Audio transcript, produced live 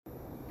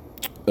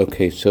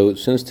Okay, so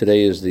since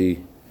today is the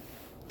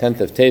 10th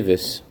of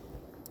Tevis,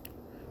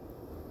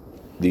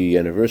 the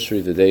anniversary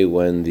of the day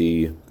when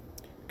the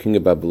king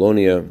of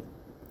Babylonia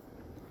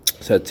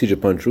set siege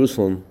upon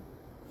Jerusalem,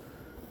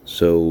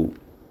 so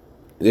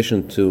in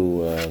addition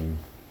to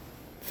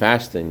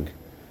fasting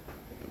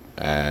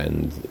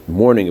and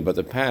mourning about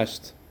the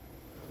past,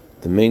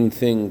 the main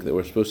thing that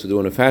we're supposed to do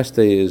on a fast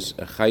day is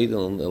a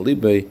chayil and a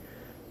libe,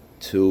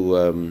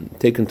 to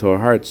take into our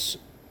hearts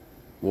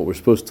what we're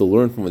supposed to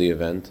learn from the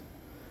event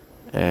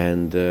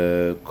and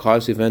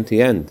cause the event to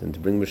end and to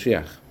bring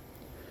Mashiach.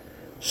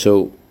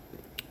 So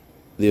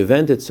the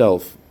event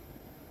itself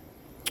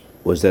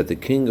was that the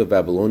king of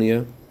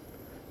Babylonia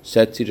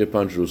set siege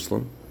upon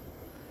Jerusalem,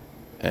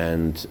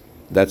 and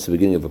that's the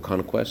beginning of a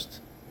conquest.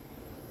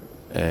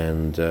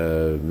 And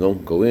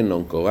don't go in,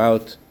 don't go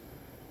out.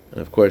 And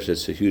of course,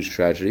 it's a huge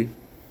tragedy.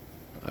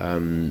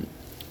 And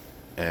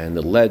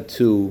it led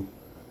to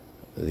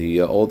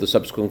all the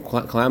subsequent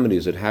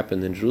calamities that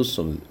happened in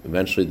Jerusalem,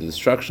 eventually the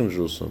destruction of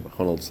Jerusalem.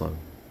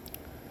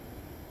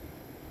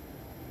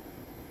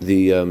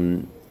 The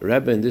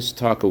Rebbe in this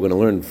talk we're going to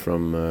learn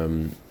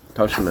from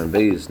Tashim and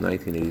Beis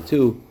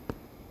 1982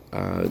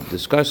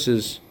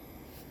 discusses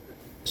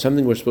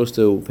something we're supposed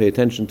to pay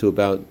attention to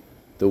about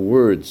the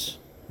words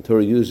the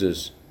Torah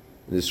uses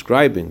in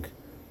describing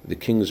the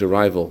king's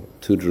arrival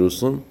to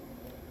Jerusalem.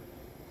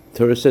 The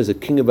Torah says the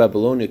king of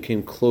Babylonia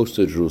came close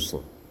to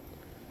Jerusalem.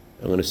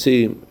 I'm going to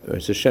see,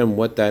 Res Hashem,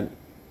 what that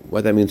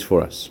means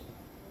for us.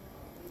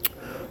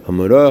 The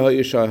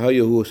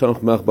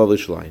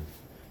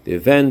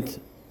event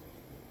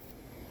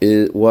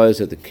was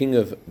that the king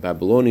of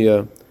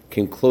Babylonia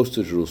came close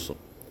to Jerusalem.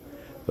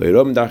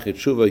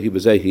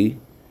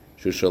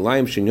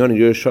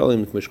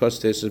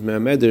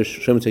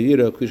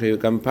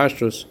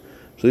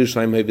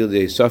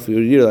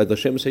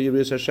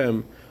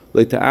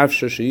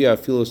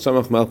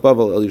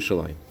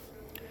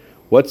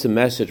 What's the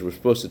message we're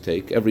supposed to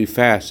take? Every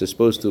fast is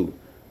supposed to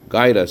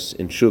guide us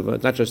in tshuva.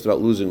 It's not just about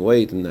losing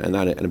weight and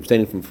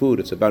abstaining from food.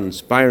 It's about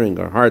inspiring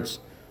our hearts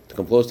to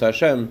come close to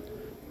Hashem.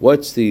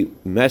 What's the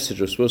message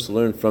we're supposed to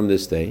learn from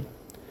this day?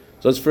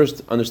 So let's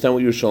first understand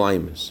what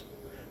Yerushalayim is.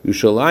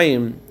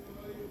 Yerushalayim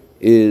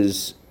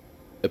is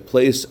a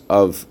place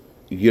of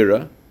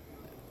Yira,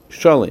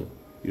 Shalim.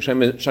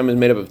 Yerushalayim is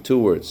made up of two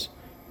words.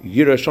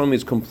 Yira, Shalim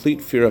means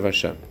complete fear of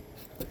Hashem.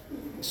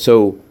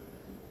 So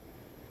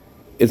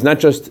it's not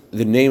just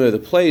the name of the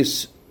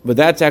place, but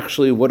that's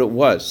actually what it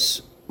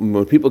was.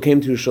 When people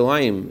came to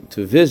Yerushalayim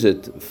to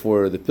visit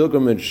for the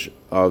pilgrimage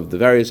of the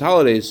various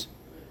holidays,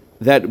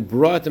 that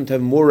brought them to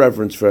have more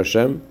reverence for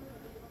Hashem,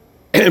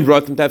 and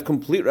brought them to have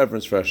complete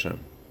reverence for Hashem.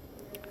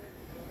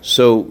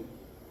 So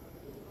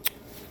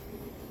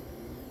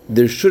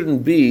there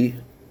shouldn't be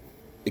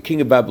the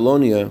king of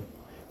Babylonia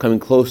coming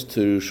close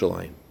to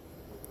Yerushalayim.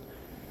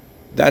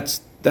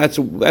 That's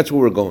where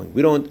we're going.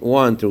 We don't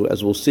want to,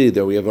 as we'll see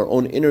there, we have our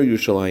own inner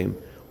Yerushalayim.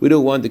 We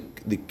don't want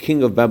the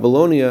king of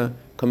Babylonia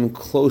coming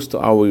close to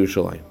our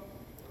Yerushalayim.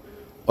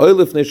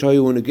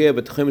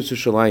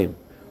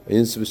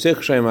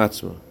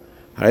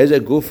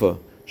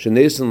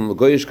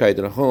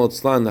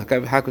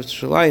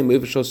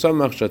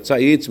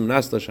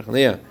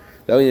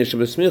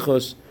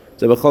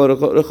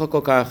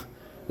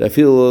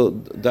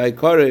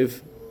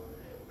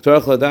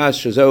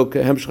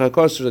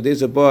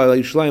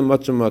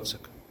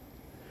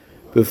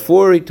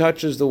 Before he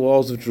touches the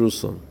walls of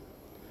Jerusalem,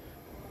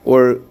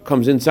 or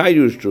comes inside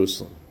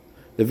Jerusalem,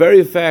 the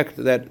very fact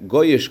that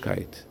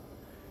goyishkeit,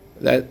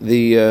 that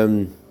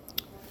the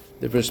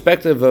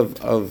perspective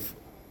of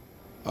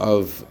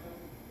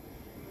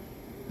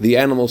the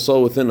animal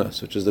soul within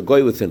us, which is the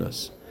goy within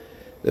us,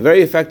 the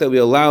very fact that we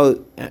allow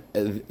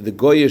the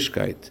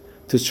goyishkeit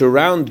to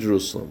surround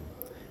Jerusalem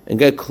and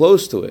get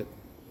close to it,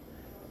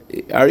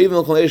 our even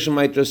inclination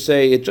might just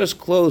say it's just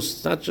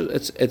close. It's not.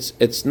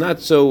 It's not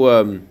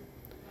so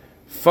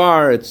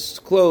far. It's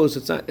close.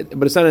 It's not,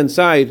 but it's not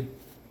inside.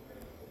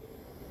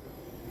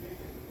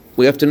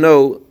 We have to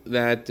know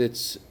that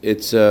if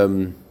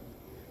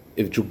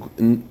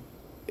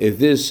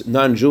this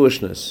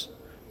non-Jewishness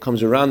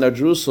comes around our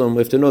Jerusalem,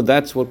 we have to know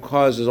that's what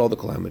causes all the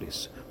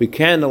calamities. We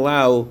can't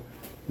allow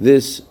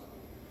this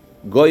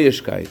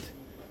goyishkeit,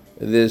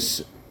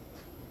 this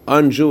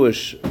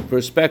un-Jewish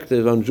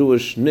perspective,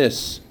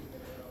 un-Jewishness,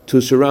 to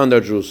surround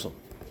our Jerusalem.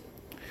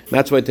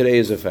 That's why today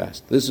is a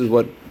fast. This is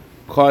what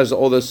caused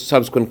all the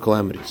subsequent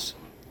calamities.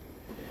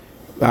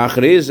 If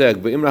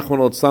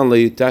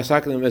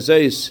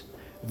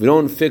we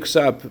don't fix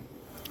up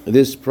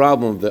this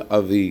problem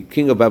of the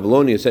king of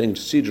Babylonia setting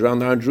siege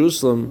around our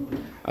Jerusalem,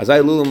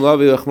 take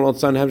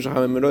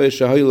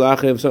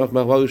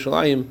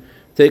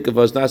of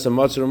us nasa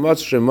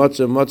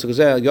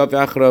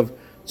matzah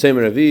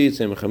Tzemar Avi,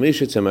 Tzemar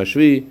Chamishi, Tzemar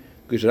Shvi,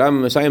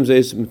 Gisharam Messiah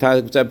Zeis,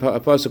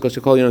 Apostle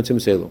Kosikol Yon Tim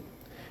Selo.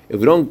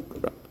 If we don't,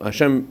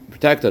 Hashem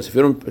protect us. If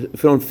we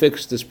don't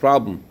fix this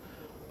problem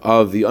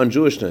of the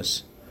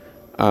un-Jewishness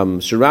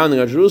surrounding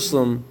our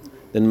Jerusalem,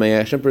 then may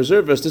Hashem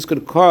preserve us. This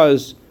could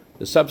cause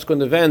the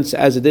subsequent events,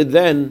 as it did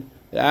then,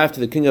 that after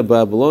the king of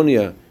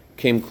Babylonia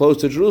came close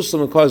to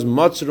Jerusalem, it caused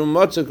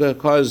matzah,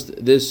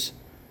 caused this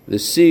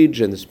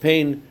siege and this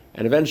pain,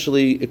 and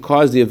eventually it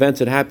caused the events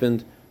that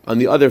happened on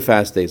the other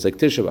fast days, like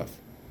Tisha B'Av.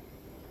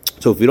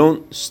 So if we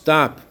don't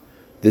stop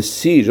the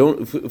siege,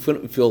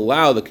 if you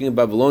allow the king of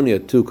Babylonia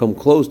to come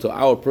close to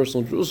our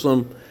personal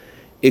Jerusalem,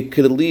 it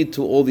could lead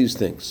to all these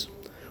things.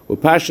 The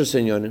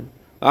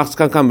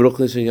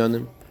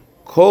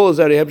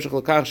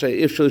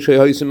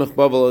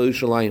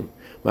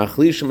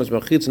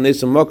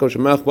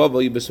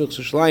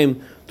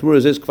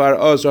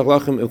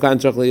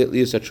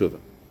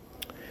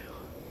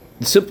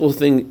simple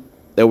thing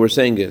that we're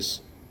saying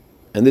is,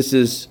 and this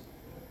is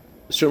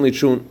certainly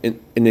true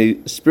in a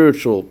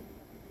spiritual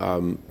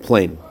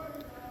plane,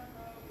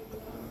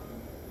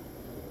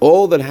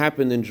 all that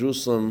happened in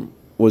Jerusalem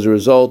was a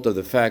result of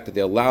the fact that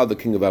they allowed the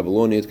king of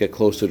Babylonia to get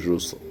close to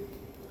Jerusalem.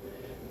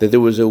 That there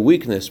was a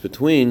weakness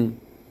between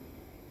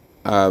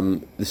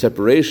the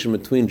separation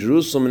between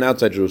Jerusalem and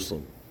outside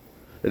Jerusalem.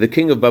 That the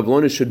king of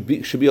Babylonia should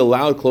be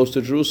allowed close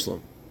to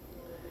Jerusalem.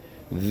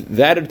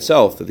 That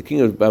itself, that the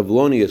king of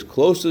Babylonia is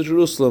close to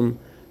Jerusalem,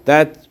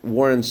 that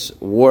warrants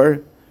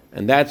war,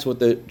 and that's what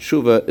the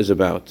tshuva is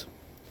about.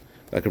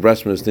 Like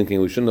Bressman is thinking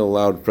we shouldn't have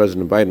allowed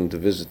President Biden to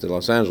visit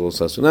Los Angeles.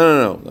 So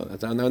no,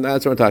 that's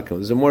what we're talking about.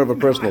 This is more of a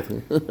personal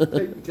thing.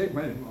 Take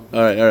my name.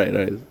 All right.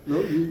 No,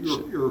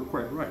 you're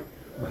quite right.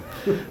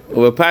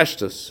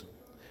 Pashtus.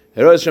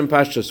 Heroes Shem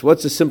Pashtus.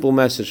 What's the simple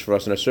message for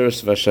us in our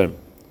service of Hashem?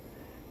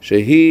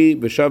 Shehi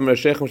b'shav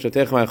merashechem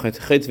shatechem ha'chet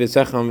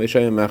v'yitzechem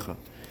v'yishayim mecha.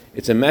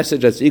 It's a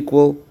message that's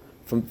equal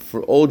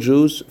for all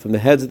Jews, from the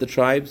heads of the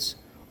tribes,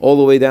 all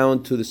the way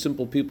down to the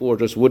simple people who are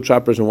just wood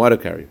choppers and water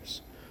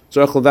carriers.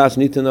 Tzorach Levas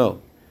need to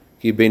know.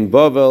 Ki bein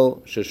Bavel,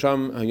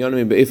 shesham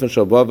hanyonim be'ifan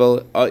shel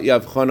Bavel,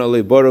 yavchana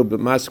leiboru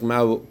b'mask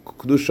ma'u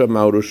kedusha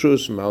ma'u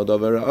rushus ma'u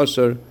davar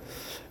aser,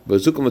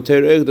 v'zukum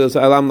l'teir egdos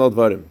alam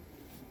l'advarim.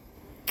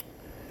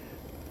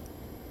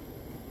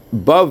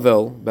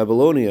 Bavel,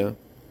 Babylonia,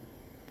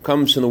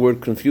 comes from the word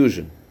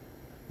confusion.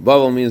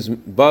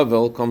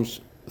 Bavel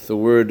comes the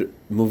word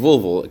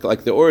muvulvul,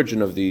 like the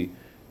origin of the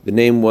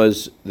name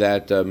was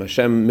that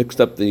Hashem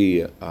mixed up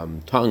the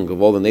tongue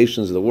of all the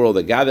nations of the world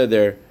that gathered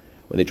there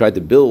when they tried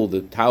to build the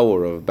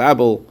Tower of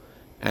Babel,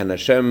 and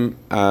Hashem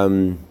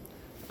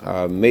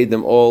made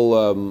them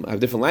all have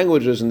different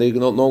languages, and they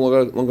no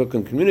longer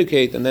can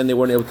communicate, and then they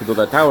weren't able to build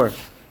that tower.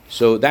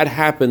 So that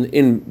happened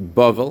in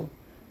Bavel.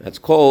 That's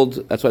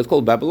why it's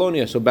called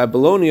Babylonia. So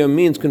Babylonia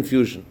means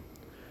confusion.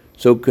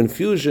 So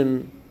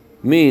confusion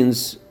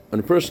means, on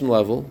a personal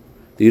level,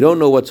 that you don't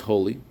know what's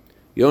holy,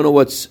 you don't know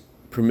what's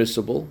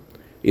permissible,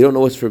 you don't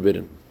know what's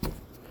forbidden.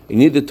 You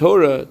need the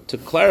Torah to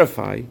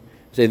clarify,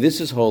 say this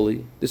is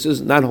holy, this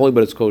is not holy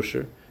but it's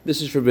kosher,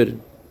 this is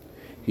forbidden.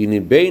 You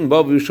need bein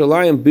bav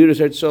Yerushalayim biras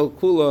eretzel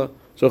kula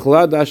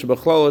zochalad dash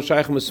b'chlal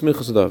shaykh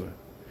mesmichas davar.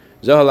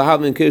 Zeh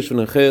lahav min kish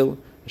von achel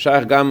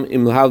shaykh gam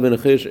im lahav min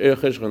kish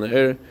kish von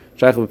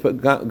shaykh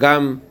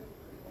gam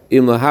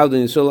im lahav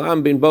min yisol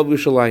am bein bav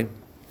Yerushalayim.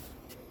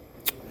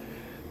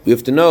 We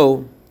have to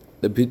know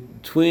that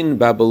between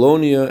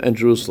Babylonia and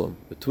Jerusalem,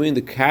 between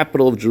the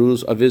capital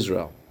of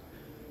Israel,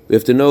 we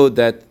have to know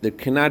that we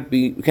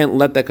can't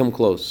let that come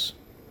close.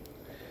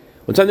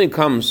 When something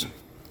comes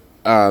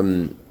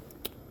from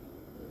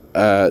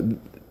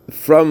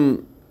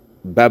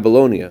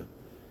Babylonia,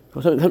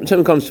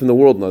 something comes from the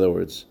world, in other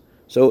words.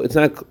 So it's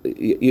not.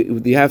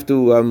 You have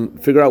to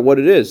figure out what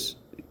it is,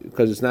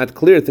 because it's not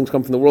clear. Things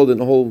come from the world, and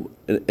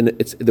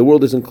the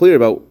world isn't clear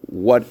about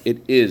what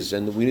it is,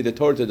 and we need the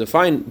Torah to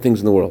define things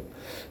in the world.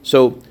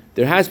 So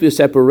there has to be a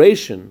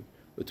separation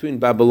between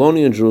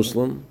Babylonia and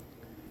Jerusalem,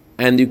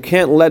 and you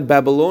can't let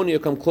Babylonia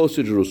come close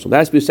to Jerusalem. There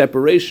has to be a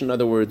separation, in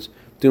other words,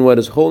 between what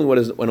is holy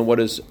and what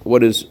is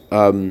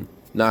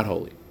not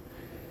holy.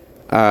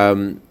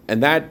 And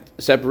that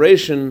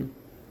separation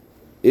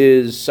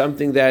is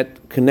something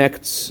that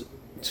connects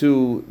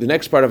to the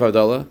next part of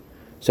Havdalah,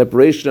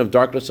 separation of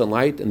darkness and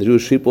light, and the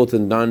Jewish people to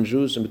the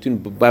non-Jews, and between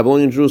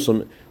Babylonian and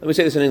Jerusalem. Let me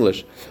say this in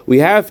English. We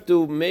have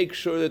to make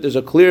sure that there's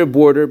a clear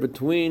border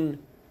between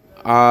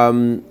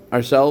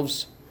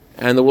ourselves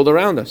and the world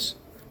around us.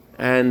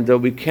 And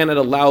we cannot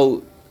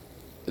allow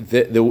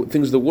the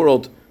things of the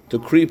world to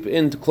creep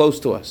in close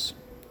to us.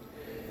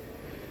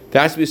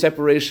 There has to be a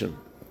separation.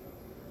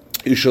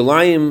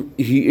 Yerushalayim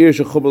hi ir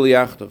shechubel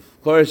yachtav.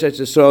 Kol Eretz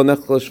Yisrael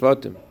nechel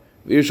shvatim.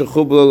 Ir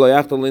shechubel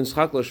yachtav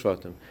linschak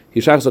shvatim.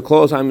 Yishach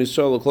zaklos ham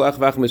Yisrael kol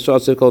echvach Yisrael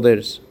tzikol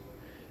deris.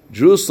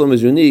 Jerusalem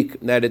is unique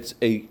in that it's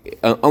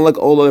unlike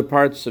all other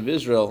parts of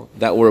Israel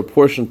that were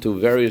apportioned to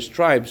various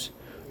tribes.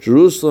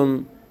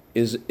 Jerusalem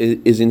is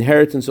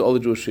inheritance of all the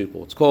Jewish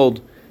people. It's called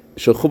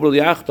Shechubel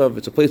Yachtav.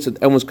 It's a place that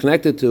everyone's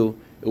connected to.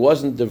 It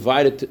wasn't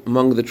divided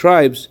among the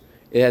tribes.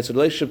 It has a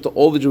relationship to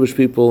all the Jewish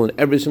people, and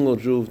every single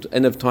Jew, to the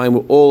end of time,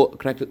 we're all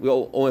connected. We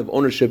all have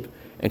ownership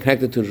and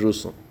connected to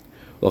Jerusalem.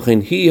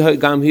 And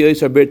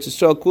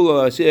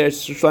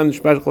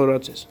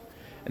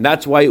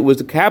that's why it was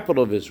the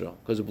capital of Israel,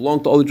 because it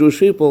belonged to all the Jewish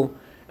people.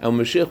 And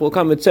when Mashiach will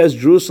come, it says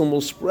Jerusalem will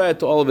spread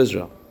to all of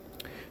Israel.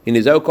 And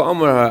this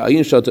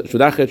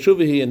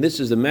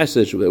is the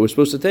message that we're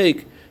supposed to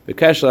take,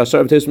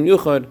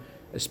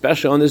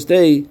 especially on this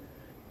day.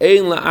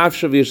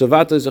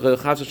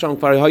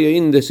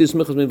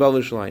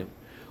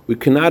 We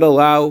cannot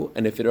allow,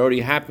 and if it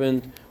already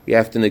happened, we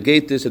have to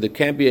negate this, that there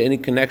can't be any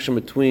connection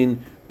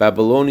between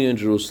Babylonia and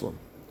Jerusalem.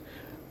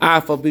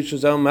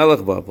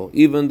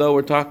 Even though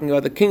we're talking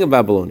about the king of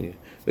Babylonia,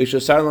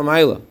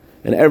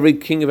 and every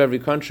king of every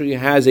country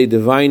has a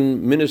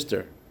divine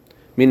minister,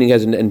 meaning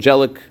has an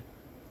angelic,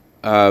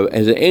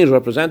 as an angel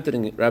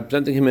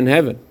representing him in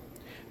heaven.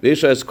 And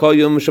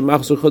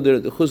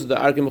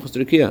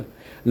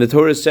the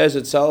Torah says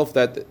itself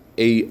that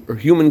a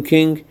human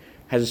king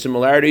has a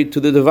similarity to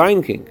the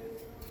divine king.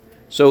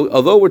 So,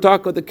 although we're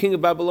talking about the king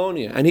of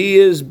Babylonia, and he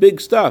is big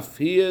stuff,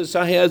 he has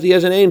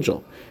an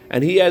angel,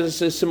 and he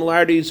has a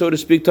similarity, so to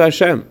speak, to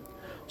Hashem.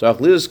 So,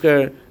 we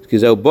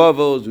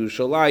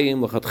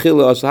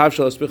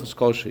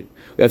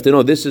have to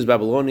know this is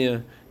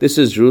Babylonia, this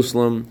is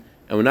Jerusalem,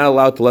 and we're not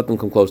allowed to let them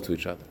come close to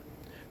each other.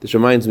 This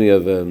reminds me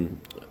of an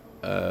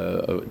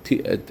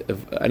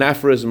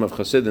aphorism of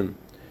Chassidim.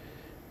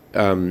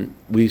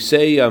 We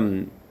say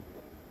on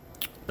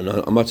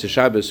Matzah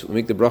Shabbos, we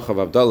make the bracha of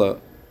Abdallah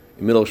in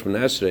the middle of Shemona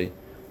Esrei,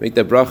 make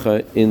that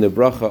bracha in the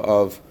bracha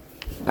of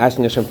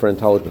asking Hashem for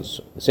intelligence.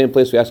 The same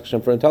place we ask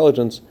Hashem for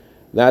intelligence,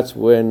 that's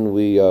when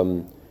we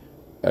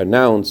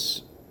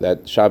announce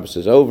that Shabbos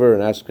is over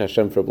and ask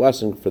Hashem for a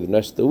blessing for the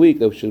rest of the week,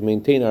 that we should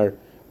maintain our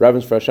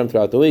reverence for Hashem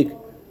throughout the week.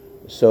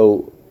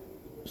 So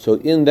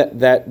in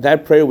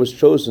that prayer was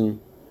chosen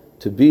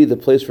to be the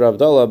place for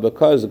Abdallah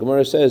because the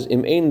Gemara says,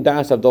 Im ein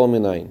das Abdallah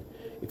minayin.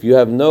 If you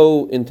have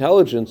no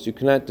intelligence, you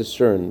cannot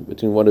discern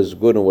between what is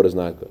good and what is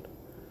not good.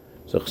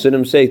 So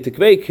Chassidim say,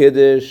 Tikvei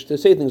Kiddush, to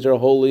say things are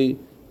holy,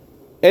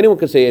 anyone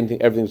can say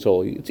everything's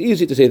holy. It's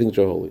easy to say things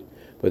are holy.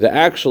 But to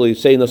actually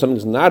say, no,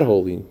 something's not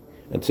holy,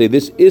 and to say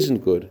this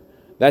isn't good,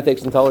 that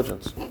takes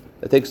intelligence.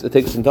 It takes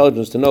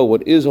intelligence to know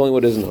what is holy and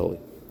what isn't holy.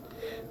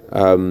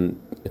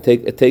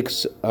 It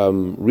takes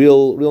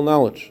real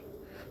knowledge.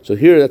 So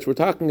here, that's what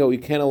we're talking about. We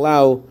can't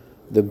allow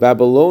the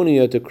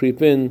Babylonia to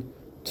creep in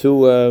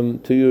to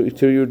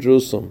your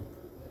Jerusalem.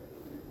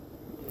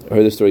 I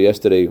heard this story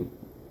yesterday.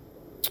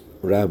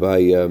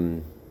 Rabbi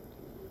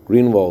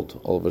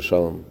Greenwald, Olav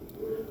Shalom,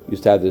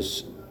 used to have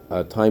this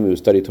time he would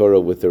study Torah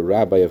with the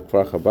rabbi of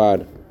Kfar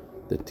Chabad,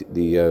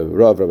 the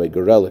Rav, Rabbi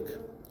Gorelik,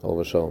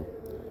 Olav Shalom.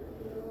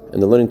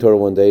 And they're learning Torah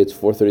one day. It's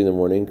 4:30 in the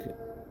morning,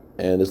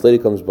 and this lady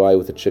comes by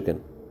with a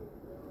chicken.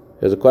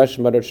 There's a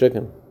question about her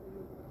chicken.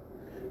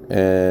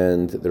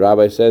 And the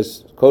rabbi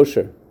says,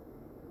 kosher.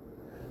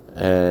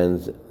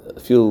 And a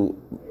few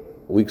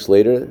weeks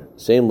later,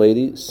 same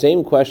lady,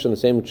 same question, the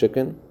same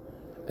chicken,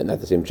 and not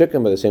the same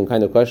chicken, but the same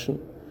kind of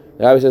question.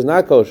 The rabbi says,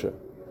 not kosher.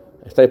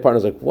 The study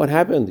partner's like, what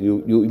happened?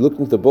 You looked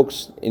into the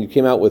books and you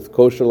came out with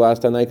kosher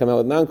last time, now you come out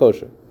with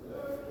non-kosher.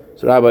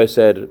 So the rabbi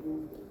said,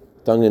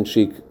 tongue in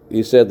cheek,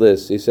 he said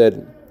this, he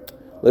said,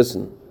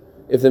 listen,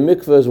 if the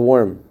mikveh is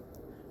warm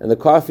and the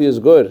coffee is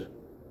good,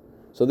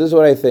 so this is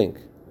what I think.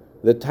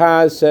 The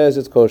Taz says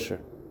it's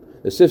kosher.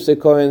 The Sifsei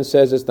Kohen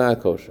says it's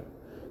not kosher.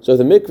 So if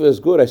the mikveh is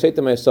good, I say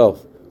to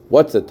myself,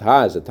 what's the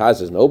Taz? The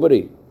Taz is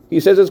nobody. He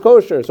says it's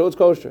kosher, so it's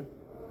kosher.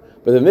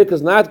 But the mikveh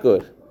is not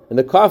good, and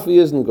the coffee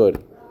isn't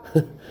good.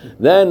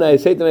 Then I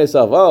say to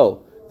myself,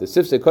 oh, the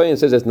Sifsei Kohen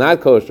says it's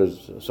not kosher,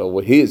 so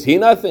is he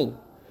nothing?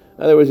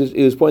 In other words,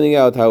 he was pointing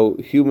out how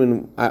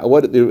human,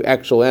 what the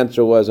actual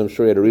answer was. I'm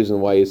sure he had a reason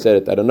why he said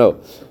it, I don't know.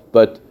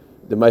 But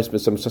there might be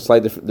some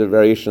slight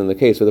variation in the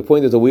case. So the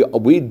point is that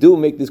we do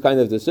make these kind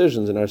of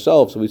decisions in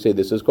ourselves. So we say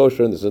this is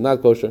kosher and this is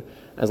not kosher. It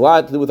has a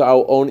lot to do with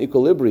our own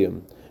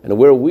equilibrium and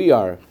where we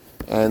are.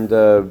 And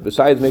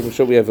besides making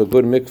sure we have a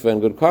good mikveh and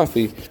good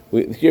coffee,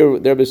 here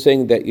they're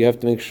saying that you have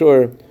to make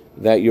sure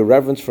that your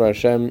reverence for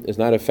Hashem is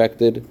not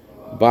affected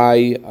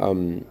by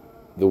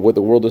what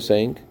the world is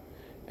saying,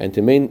 and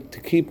to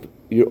keep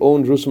your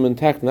own Jerusalem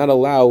intact, not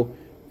allow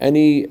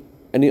any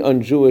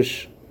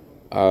un-Jewish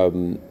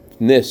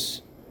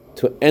ness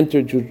to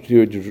enter to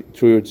your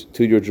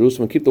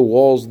Jerusalem, and keep the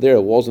walls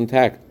there, walls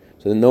intact,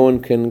 so that no one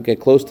can get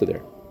close to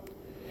there.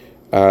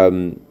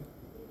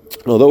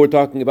 Although we're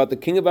talking about the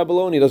king of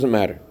Babylonia, it doesn't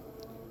matter.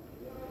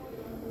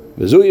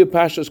 This is a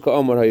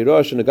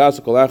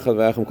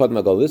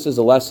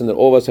lesson that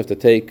all of us have to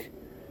take,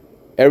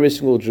 every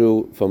single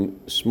Jew, from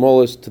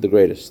smallest to the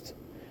greatest.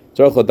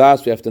 We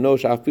have to know,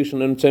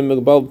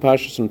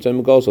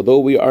 although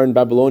we are in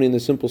Babylonia in the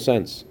simple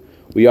sense,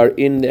 we are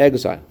in the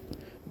exile,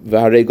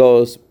 and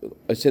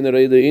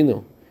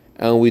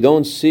we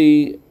don't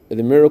see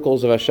the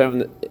miracles of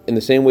Hashem in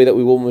the same way that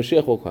we will when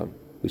Mashiach will come.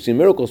 We see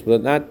miracles,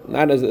 but not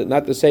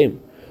the same.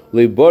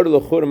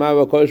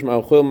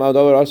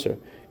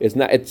 It's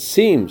not. It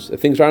seems that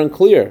things are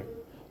unclear.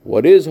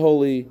 What is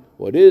holy?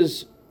 What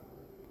is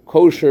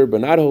kosher but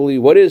not holy?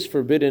 What is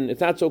forbidden?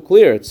 It's not so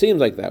clear. It seems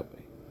like that way.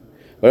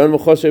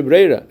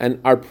 And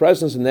our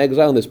presence in the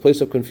exile, in this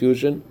place of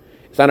confusion,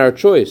 it's not our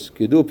choice.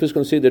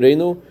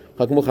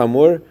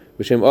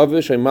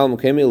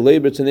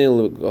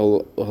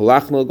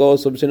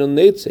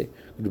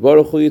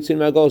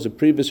 The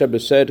previous Rebbe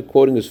said,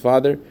 quoting his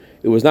father,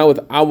 it was not with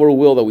our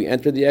will that we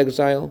entered the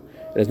exile.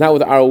 It is not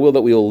with our will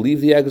that we will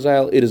leave the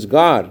exile. It is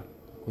God who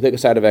will take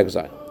us out of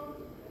exile.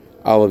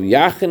 But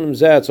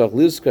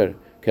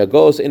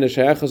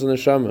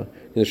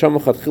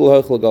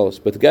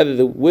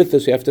together with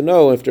this, you have to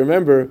know, you have to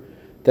remember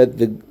that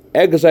the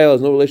exile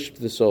has no relationship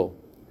to the soul.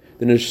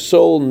 The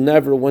soul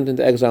never went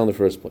into exile in the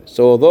first place.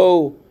 So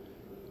although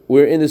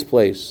we're in this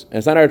place, and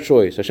it's not our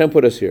choice, Hashem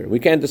put us here. We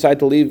can't decide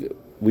to leave.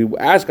 We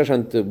ask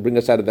Hashem to bring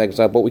us out of the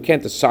exile, but we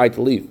can't decide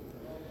to leave.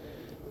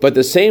 But at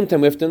the same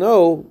time, we have to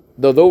know,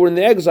 though we're in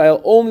the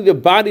exile, only the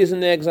body is in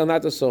the exile,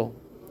 not the soul.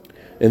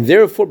 And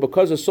therefore,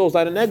 because the soul is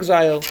not in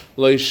exile,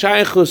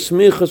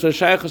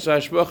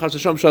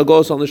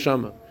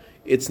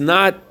 it's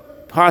not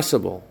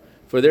possible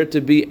for there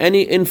to be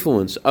any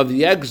influence of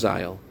the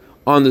exile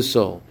on the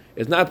soul.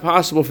 It's not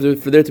possible for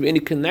there to be any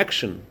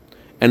connection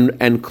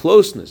and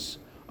closeness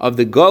of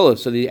the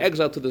golus, of the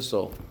exile to the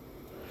soul.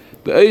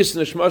 And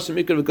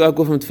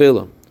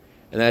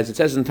as it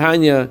says in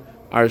Tanya,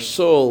 our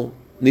soul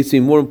needs to be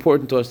more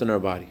important to us than our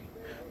body.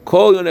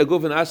 All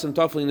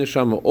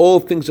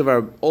things of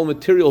all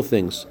material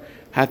things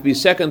have to be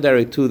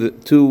secondary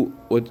to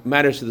what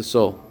matters to the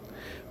soul.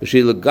 The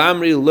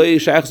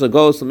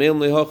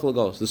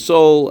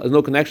soul has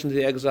no connection to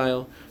the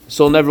exile. The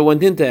soul never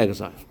went into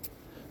exile.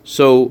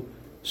 So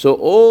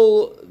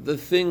all the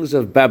things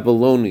of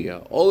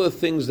Babylonia, all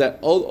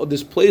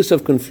this place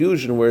of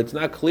confusion where it's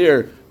not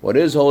clear what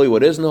is holy,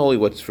 what isn't holy,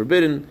 what's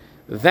forbidden,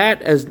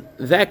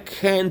 that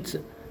can't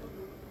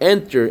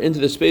enter into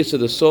the space of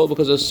the soul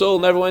because the soul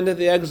never went into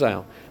the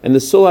exile. And the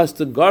soul has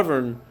to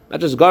govern, not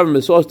just govern, but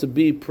the soul has to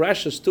be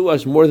precious to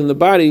us more than the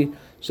body,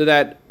 so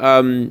that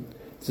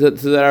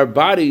our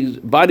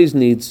body's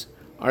needs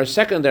are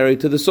secondary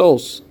to the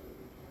soul's.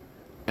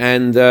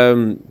 And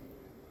the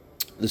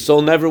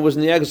soul never was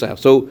in the exile.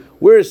 So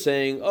we're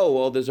saying, oh,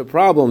 well, there's a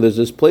problem. There's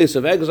this place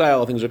of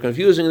exile. Things are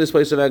confusing in this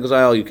place of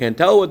exile. You can't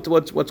tell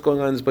what's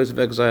going on in this place of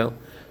exile.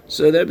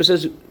 So the Rebbe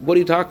says, what are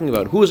you talking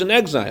about? Who is in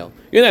exile?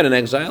 You're not in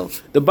exile.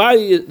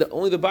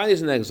 Only the body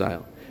is in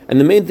exile. And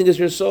the main thing is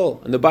your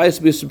soul. And the body is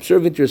to be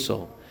subservient to your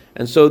soul.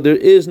 And so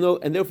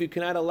and therefore you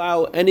cannot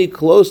allow any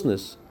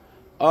closeness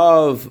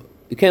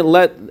you can't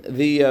let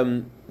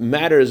the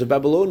matters of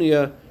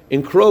Babylonia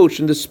encroach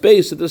in the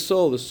space of the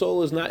soul. The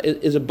soul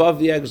is above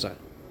the exile.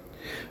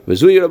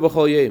 This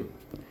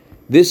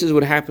is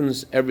what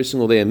happens every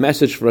single day, a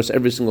message for us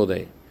every single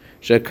day.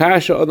 When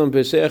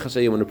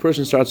a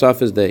person starts off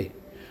his day,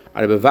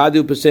 how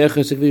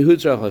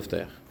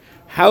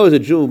is a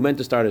Jew meant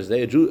to start his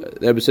day? The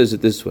Rebbe says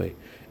it this way.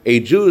 A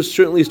Jew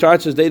certainly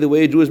starts his day the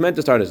way a Jew is meant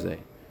to start his day.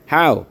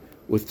 How?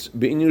 With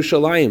Be'in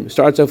Yerushalayim.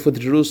 Starts off with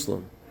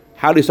Jerusalem.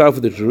 How do you start off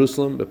with the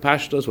Jerusalem?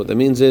 Bepashtos, what that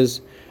means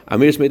is,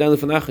 Amiris Meidan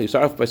Lefanach. You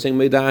start off by saying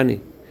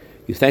Meidani.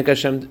 You thank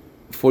Hashem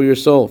for your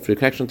soul, for your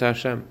connection to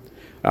Hashem.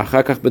 And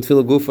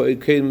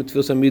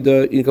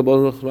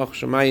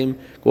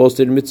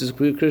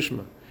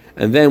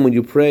then when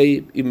you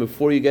pray, even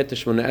before you get to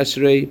Shemona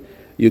Esrei,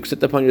 you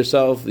accept upon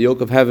yourself the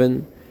yoke of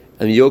heaven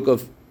and the yoke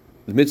of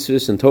the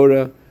mitzvahs and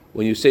Torah.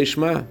 When you say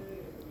Shema,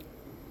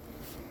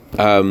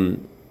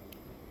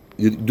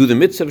 you do the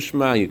mitzvah of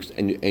Shema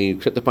and you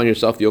accept upon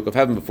yourself the yoke of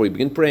heaven before you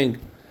begin praying.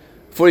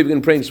 Before you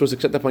begin praying, you're supposed to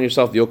accept upon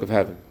yourself the yoke of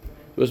heaven.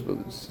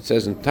 It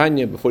says in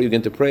Tanya, before you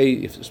begin to pray,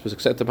 you're supposed to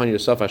accept upon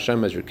yourself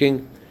Hashem as your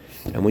king.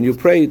 And when you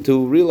pray,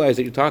 to realize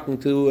that you're talking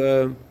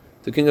to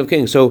the King of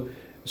Kings. So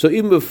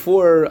even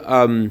before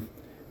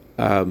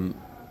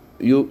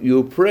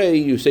you pray,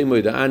 you say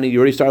Moeda'ani, you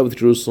already started with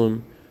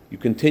Jerusalem, you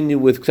continue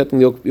with accepting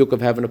the yoke of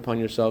heaven upon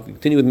yourself, you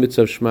continue with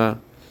mitzvah of Shema,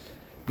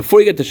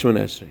 before you get to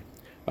Shemona Esrei.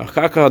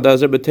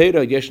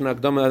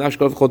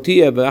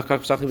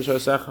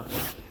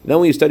 Then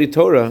when you study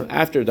Torah,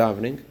 after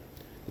davening,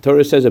 the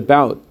Torah says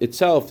about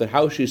itself that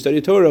how should you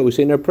study Torah, we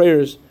say in our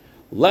prayers,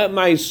 let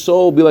my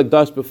soul be like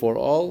dust before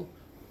all,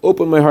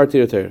 open my heart to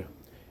your Torah.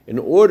 In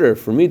order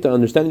for me to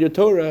understand your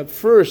Torah,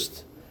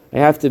 first I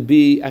have to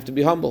be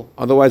humble.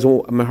 Otherwise,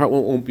 my heart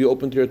won't be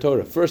open to your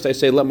Torah. First I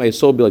say, let my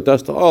soul be like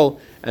dust to all,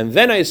 and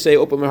then I say,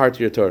 open my heart to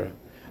your Torah.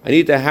 I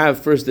need to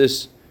have first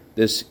this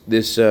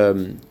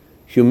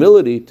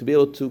humility to be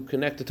able to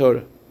connect to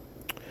Torah.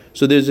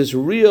 So there's this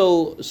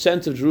real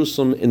sense of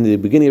Jerusalem in the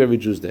beginning of every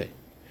Jew's day.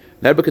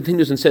 The Rebbe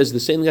continues and says the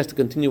same thing has to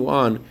continue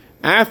on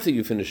after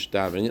you finish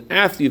davening and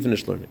after you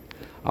finish learning.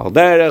 The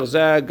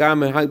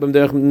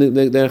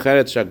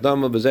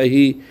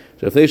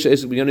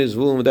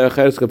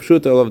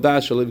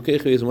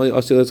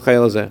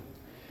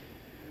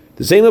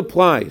same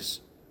applies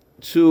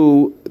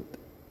to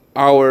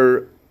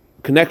our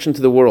connection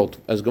to the world.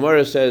 As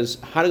Gemara says,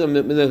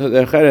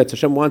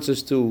 Hashem wants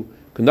us to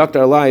conduct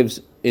our lives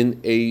in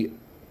the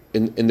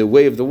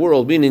way of the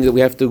world, meaning that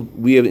we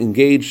have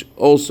engaged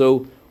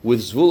also with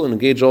Zvul and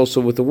engage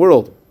also with the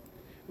world.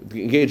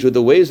 Engage with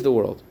the ways of the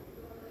world.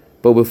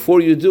 But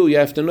before you do, you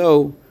have to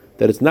know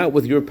that it's not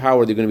with your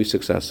power that you're going to be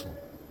successful.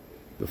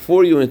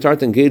 Before you start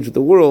to engage with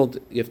the world,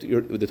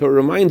 the Torah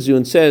reminds you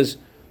and says,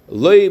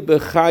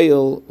 It's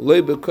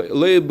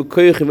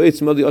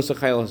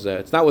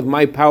not with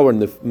my power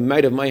and the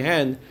might of my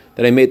hand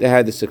that I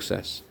had the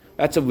success.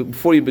 That's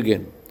before you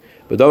begin.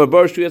 But and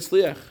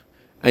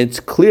it's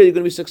clear you're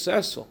going to be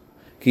successful.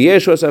 The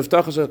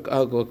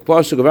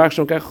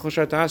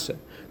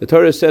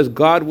Torah says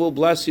God will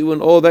bless you in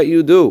all that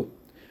you do.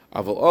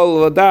 But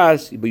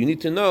you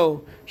need to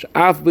know,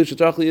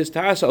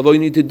 although you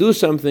need to do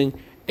something,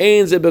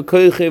 it's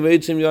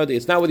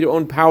not with your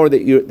own power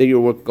that your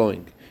work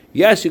going.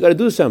 Yes, you got to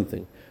do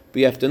something, but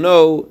you have to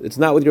know it's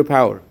not with your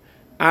power.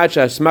 There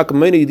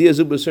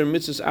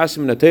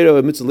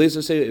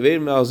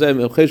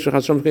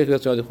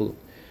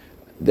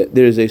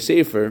is a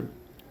sefer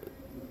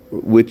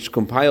which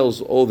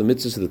compiles all the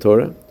mitzvahs of the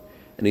Torah,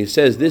 and he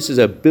says this is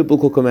a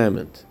biblical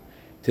commandment,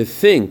 to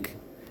think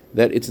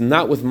that it's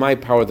not with my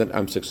power that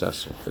I'm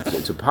successful.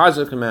 It's a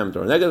positive commandment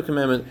or a negative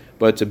commandment,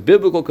 but it's a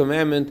biblical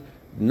commandment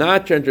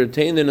not to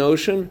entertain the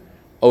notion,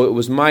 oh, it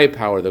was my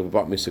power that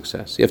brought me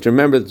success. You have to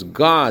remember it's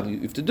God you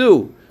have to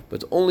do,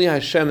 but it's only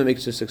Hashem that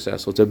makes you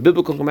successful. It's a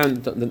biblical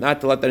commandment not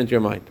to let that into your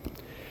mind.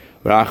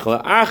 And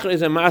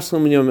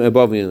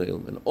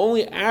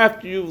only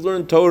after you've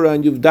learned Torah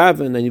and you've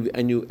davened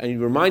and you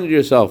reminded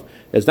yourself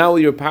it's not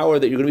with your power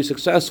that you're going to be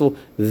successful,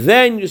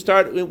 then you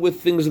start with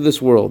things of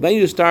this world. Then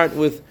you start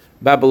with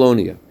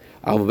Babylonia.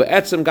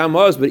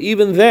 But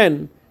even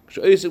then,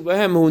 but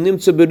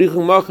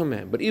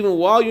even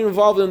while you're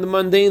involved in the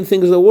mundane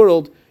things of the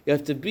world, you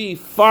have to be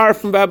far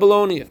from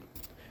Babylonia.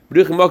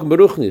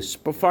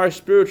 Far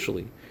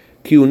spiritually.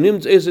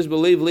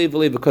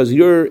 Because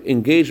your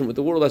engagement with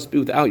the world has to be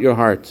without your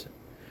heart.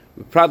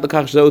 You have to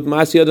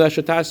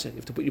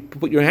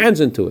put your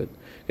hands into it.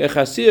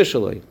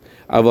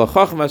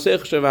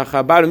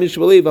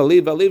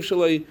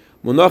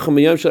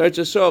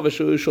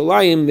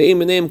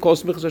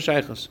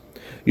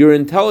 Your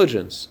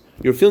intelligence,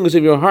 your feelings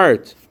of your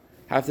heart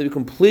have to be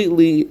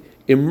completely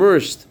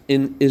immersed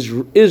in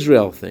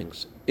Israel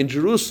things, in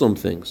Jerusalem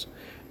things.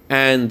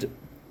 And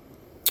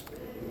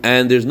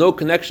there's no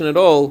connection at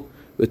all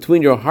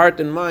between your heart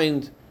and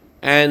mind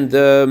and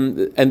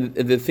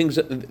the things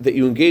that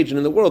you engage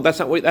in the world. That's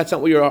not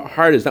where your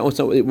heart is. That's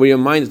not where your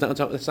mind is.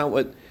 That's not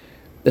what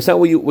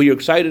you're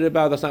excited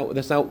about.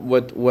 That's not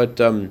what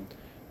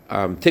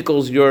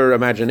tickles your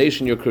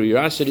imagination, your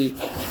curiosity.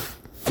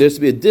 There's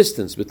to be a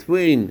distance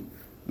between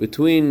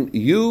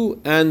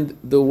you and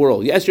the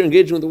world. Yes, you're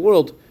engaging with the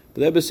world,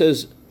 but the Rebbe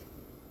says,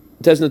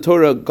 it says in the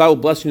Torah, God will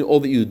bless you in all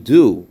that you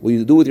do, what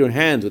you do with your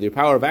hands, with your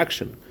power of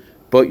action.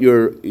 But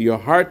your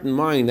heart and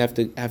mind have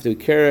to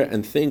care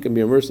and think and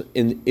be immersed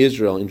in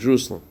Israel, in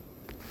Jerusalem.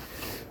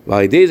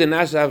 And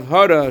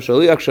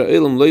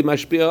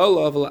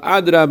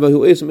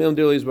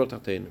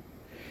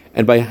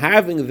by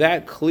having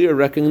that clear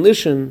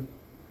recognition,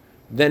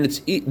 then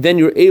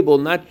you're able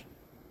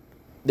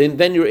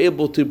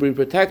to be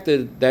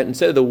protected. That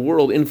instead of the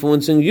world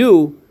influencing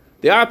you,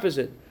 the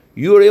opposite.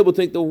 You are able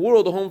to make the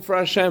world a home for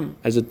Hashem.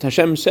 As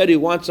Hashem said, He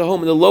wants a home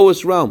in the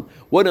lowest realm.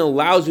 What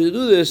allows you to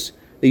do this?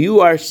 That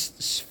you are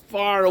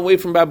far away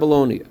from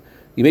Babylonia.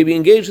 You may be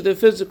engaged with it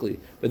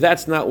physically, but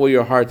that's not where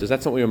your heart is.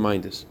 That's not where your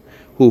mind is.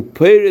 You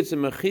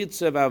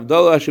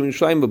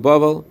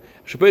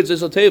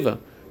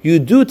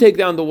do take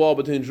down the wall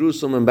between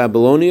Jerusalem and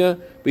Babylonia,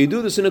 but you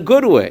do this in a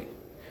good way.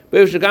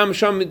 You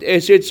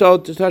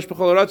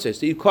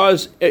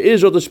cause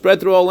Israel to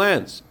spread through all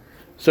lands.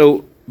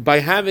 So by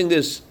having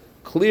this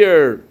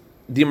clear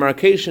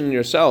demarcation in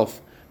yourself,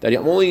 that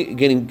I'm only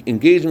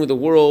engaging with the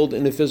world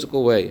in a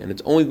physical way, and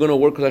it's only going to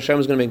work because Hashem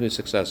is going to make me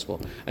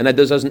successful. And that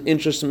doesn't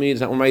interest me,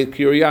 it's not what my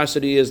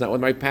curiosity is, not what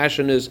my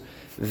passion is.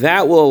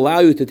 That will allow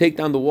you to take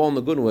down the wall in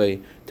the good way,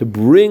 to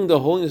bring the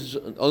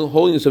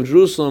holiness of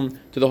Jerusalem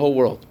to the whole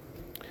world.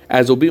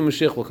 As Obi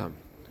Mashiach will come.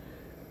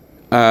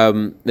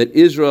 That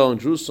Israel and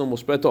Jerusalem will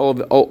spread to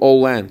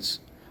all lands.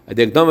 So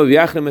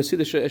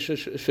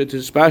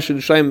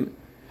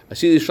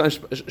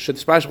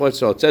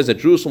it says that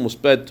Jerusalem will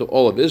spread to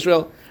all of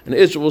Israel, and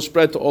Israel will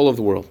spread to all of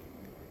the world.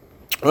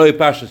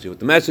 The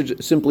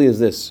message simply is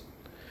this.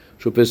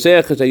 The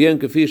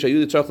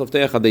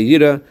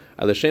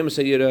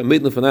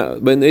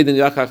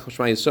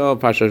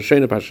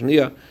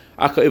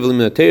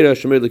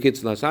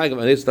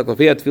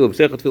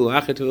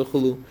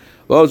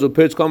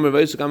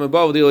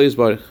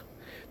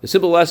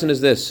simple lesson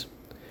is this.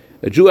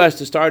 A Jew has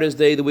to start his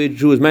day the way a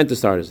Jew is meant to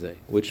start his day,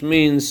 which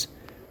means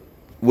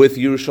with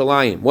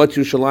Yerushalayim. What's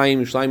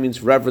Yerushalayim? Yerushalayim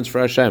means reverence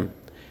for Hashem,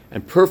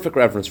 and perfect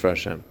reverence for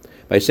Hashem,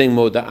 by saying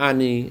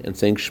Moda'ani and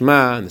saying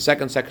Shema, and the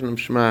second of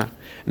Shema, and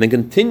then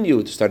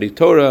continue to study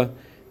Torah,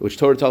 which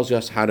Torah tells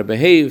us how to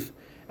behave,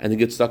 and to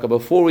get stuck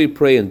before we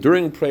pray, and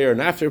during prayer,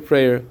 and after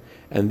prayer,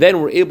 and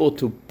then we're able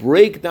to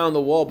break down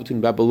the wall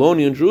between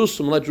Babylonia and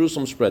Jerusalem, and let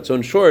Jerusalem spread. So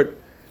in short,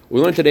 what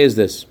we learned today is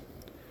this.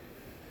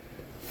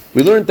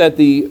 We learned that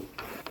the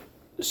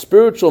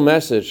spiritual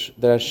message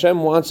that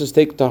Hashem wants us to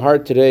take to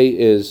heart today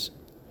is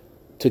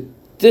to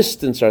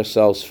distance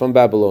ourselves from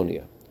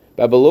Babylonia.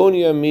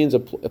 Babylonia means a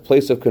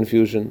place of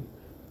confusion.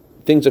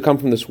 Things that come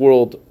from this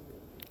world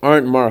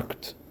aren't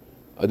marked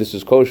this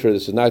is kosher,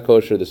 this is not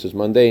kosher, this is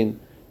mundane,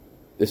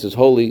 this is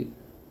holy,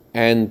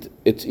 and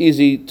it's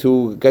easy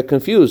to get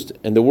confused.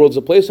 And the world's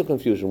a place of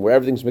confusion where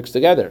everything's mixed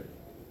together.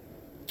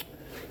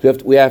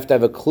 We have to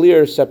have a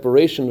clear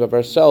separation of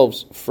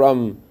ourselves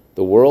from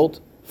the world,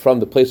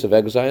 from the place of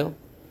exile.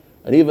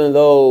 And even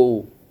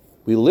though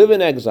we live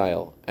in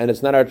exile, and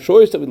it's not our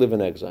choice that we live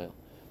in exile,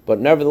 but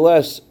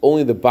nevertheless,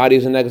 only the body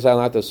is in exile,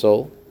 not the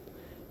soul.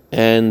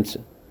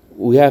 And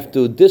we have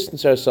to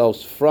distance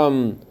ourselves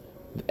from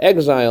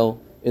exile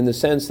in the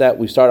sense that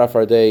we start off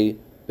our day.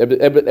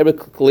 Everybody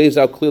lays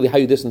out clearly how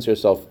you distance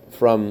yourself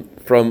from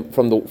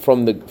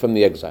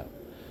the exile.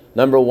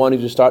 Number one,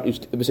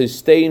 you say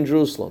stay in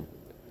Jerusalem.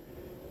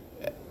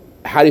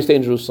 How do you stay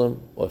in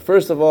Jerusalem? Well,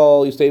 first of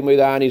all, you stay in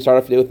Meidani, you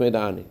start off your day with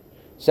Meidani.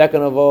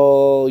 Second of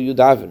all, you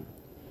daven.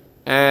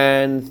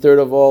 And third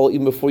of all,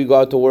 even before you go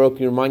out to work,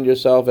 you remind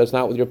yourself that's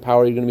not with your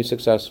power you're going to be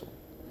successful.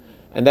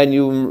 And then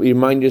you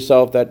remind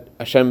yourself that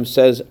Hashem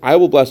says, I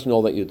will bless you in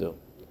all that you do.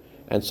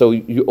 And so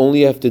you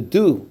only have to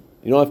do.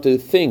 You don't have to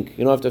think.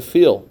 You don't have to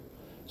feel.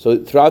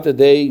 So throughout the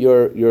day,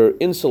 you're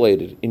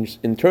insulated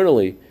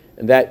internally,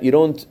 and that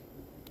you're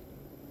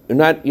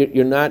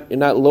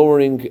not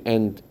lowering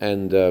and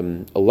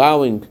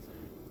allowing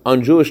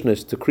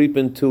un-Jewishness to creep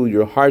into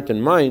your heart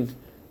and mind.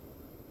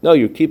 No,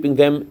 you're keeping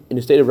them in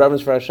a state of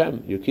reverence for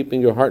Hashem. You're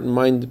keeping your heart and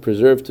mind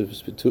preserved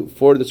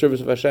for the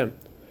service of Hashem,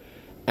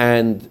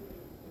 and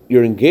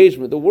you're engaged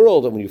with the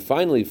world. And when you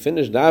finally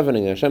finish davening,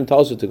 and Hashem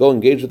tells you to go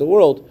engage with the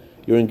world,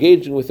 you're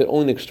engaging with it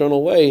only in an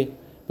external way,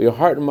 but your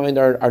heart and mind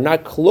are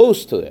not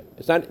close to it.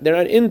 They're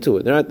not into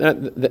it.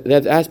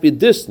 There has to be a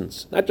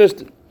distance. Not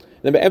just,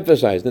 let me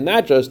emphasize,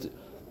 not just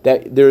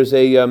that there is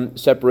a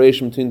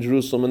separation between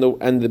Jerusalem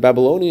and the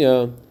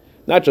Babylonia.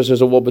 Not just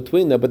there's a wall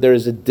between them, but there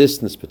is a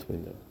distance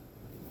between them,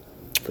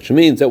 which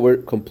means that we're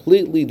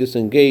completely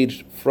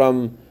disengaged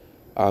from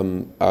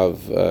not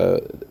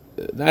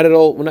at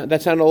all.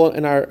 That's not all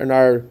in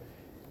our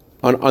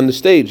on the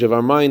stage of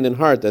our mind and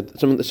heart. That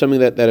something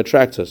that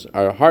attracts us.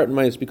 Our heart and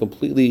mind is to be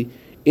completely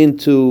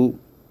into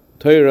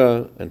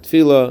Torah and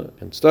Tefillah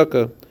and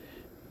Tzedakah,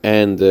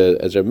 and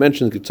as I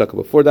mentioned, give tzedakah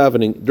before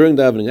davening, during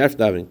davening, after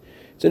davening.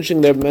 It's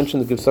interesting they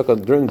mentioned give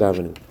tzedakah during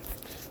davening.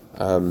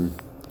 I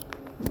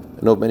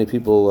know many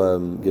people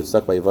give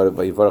tzedakah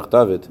by Yivarach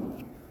David,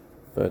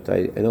 but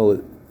I know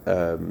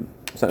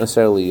it's not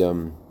necessarily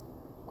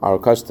our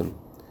custom.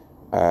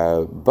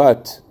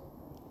 But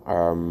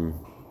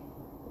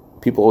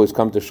people always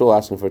come to shul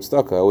asking for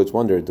tzedakah. I always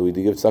wonder, do we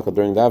give tzedakah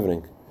during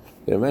davening?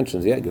 It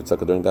mentions, give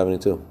tzedakah during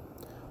davening too.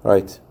 All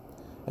right.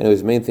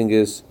 Anyways, the main thing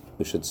is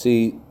we should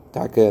see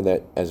Taka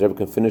that as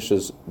Rebbe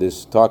finishes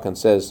this talk and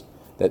says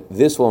that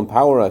this will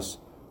empower us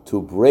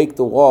to break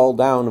the wall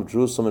down of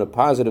Jerusalem in a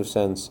positive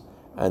sense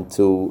and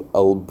to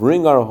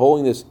bring our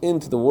holiness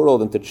into the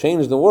world and to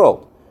change the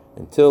world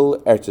until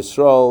Eretz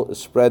Yisrael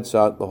spreads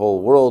out the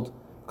whole world.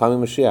 Coming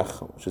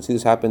Mashiach. We should see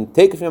this happen.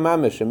 Take it from your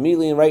mamish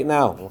immediately and right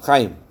now.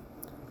 Chaim.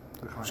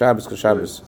 Shabbos.